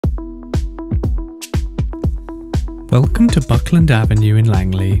Welcome to Buckland Avenue in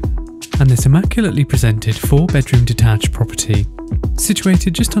Langley, and this immaculately presented 4-bedroom detached property,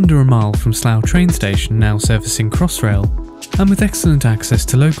 situated just under a mile from Slough train station, now servicing Crossrail, and with excellent access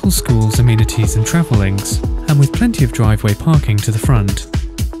to local schools, amenities and travel links, and with plenty of driveway parking to the front.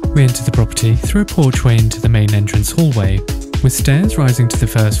 We enter the property through a porchway into the main entrance hallway, with stairs rising to the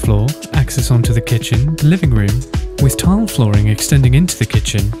first floor, access onto the kitchen and living room, with tile flooring extending into the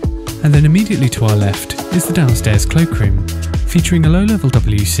kitchen, and then immediately to our left is the downstairs cloakroom, featuring a low-level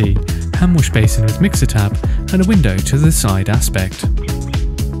WC, hand wash basin with mixer tap, and a window to the side aspect.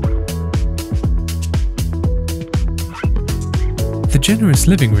 The generous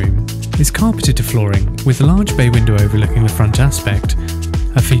living room is carpeted to flooring with a large bay window overlooking the front aspect,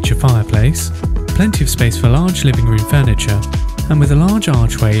 a feature fireplace, plenty of space for large living room furniture, and with a large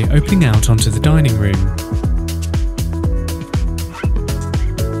archway opening out onto the dining room.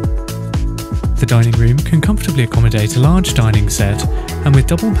 The dining room can comfortably accommodate a large dining set, and with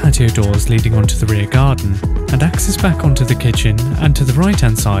double patio doors leading onto the rear garden, and access back onto the kitchen and to the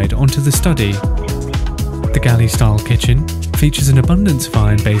right-hand side onto the study. The galley-style kitchen features an abundance of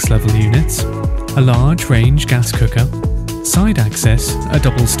iron base level units, a large range gas cooker, side access, a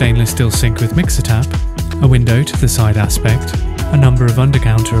double stainless steel sink with mixer tap, a window to the side aspect, a number of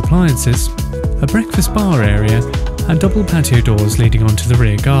under-counter appliances, a breakfast bar area, and double patio doors leading onto the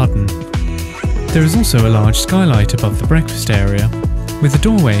rear garden. There is also a large skylight above the breakfast area, with a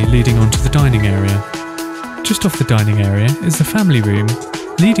doorway leading onto the dining area. Just off the dining area is the family room,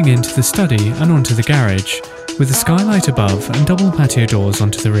 leading into the study and onto the garage, with a skylight above and double patio doors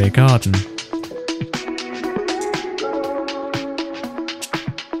onto the rear garden.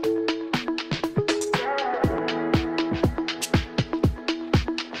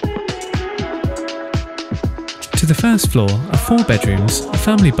 To the first floor are 4 bedrooms, a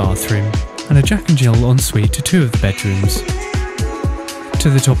family bathroom, and a Jack and Jill ensuite to 2 of the bedrooms. To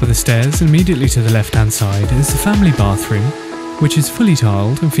the top of the stairs, immediately to the left-hand side, is the family bathroom, which is fully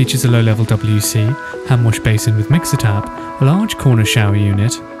tiled and features a low-level WC, hand wash basin with mixer tap, a large corner shower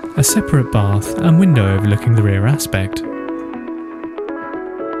unit, a separate bath, and window overlooking the rear aspect.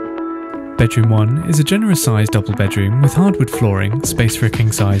 Bedroom 1 is a generous-sized double bedroom with hardwood flooring, space for a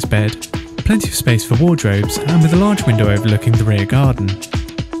king-size bed, plenty of space for wardrobes, and with a large window overlooking the rear garden.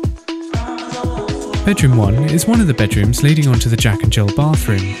 Bedroom 1 is one of the bedrooms leading onto the Jack and Jill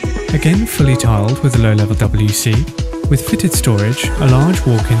bathroom, again fully tiled with a low-level WC, with fitted storage, a large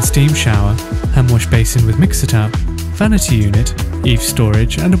walk-in steam shower, hand wash basin with mixer tap, vanity unit, eave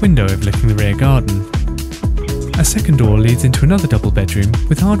storage, and a window overlooking the rear garden. A second door leads into another double bedroom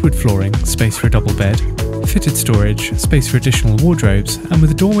with hardwood flooring, space for a double bed, fitted storage, space for additional wardrobes, and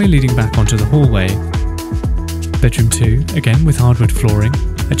with a doorway leading back onto the hallway. Bedroom 2, again with hardwood flooring,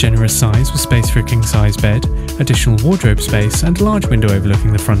 a generous size with space for a king-size bed, additional wardrobe space, and a large window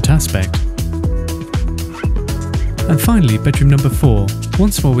overlooking the front aspect. And finally, bedroom number 4,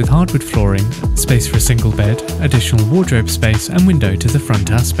 once more with hardwood flooring, space for a single bed, additional wardrobe space, and window to the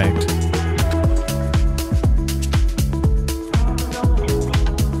front aspect.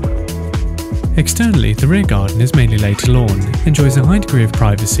 Externally, the rear garden is mainly laid to lawn, enjoys a high degree of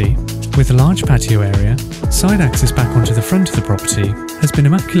privacy, with a large patio area, side access back onto the front of the property, has been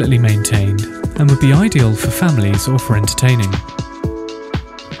immaculately maintained, and would be ideal for families or for entertaining.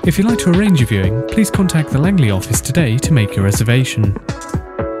 If you'd like to arrange a viewing, please contact the Langley office today to make your reservation.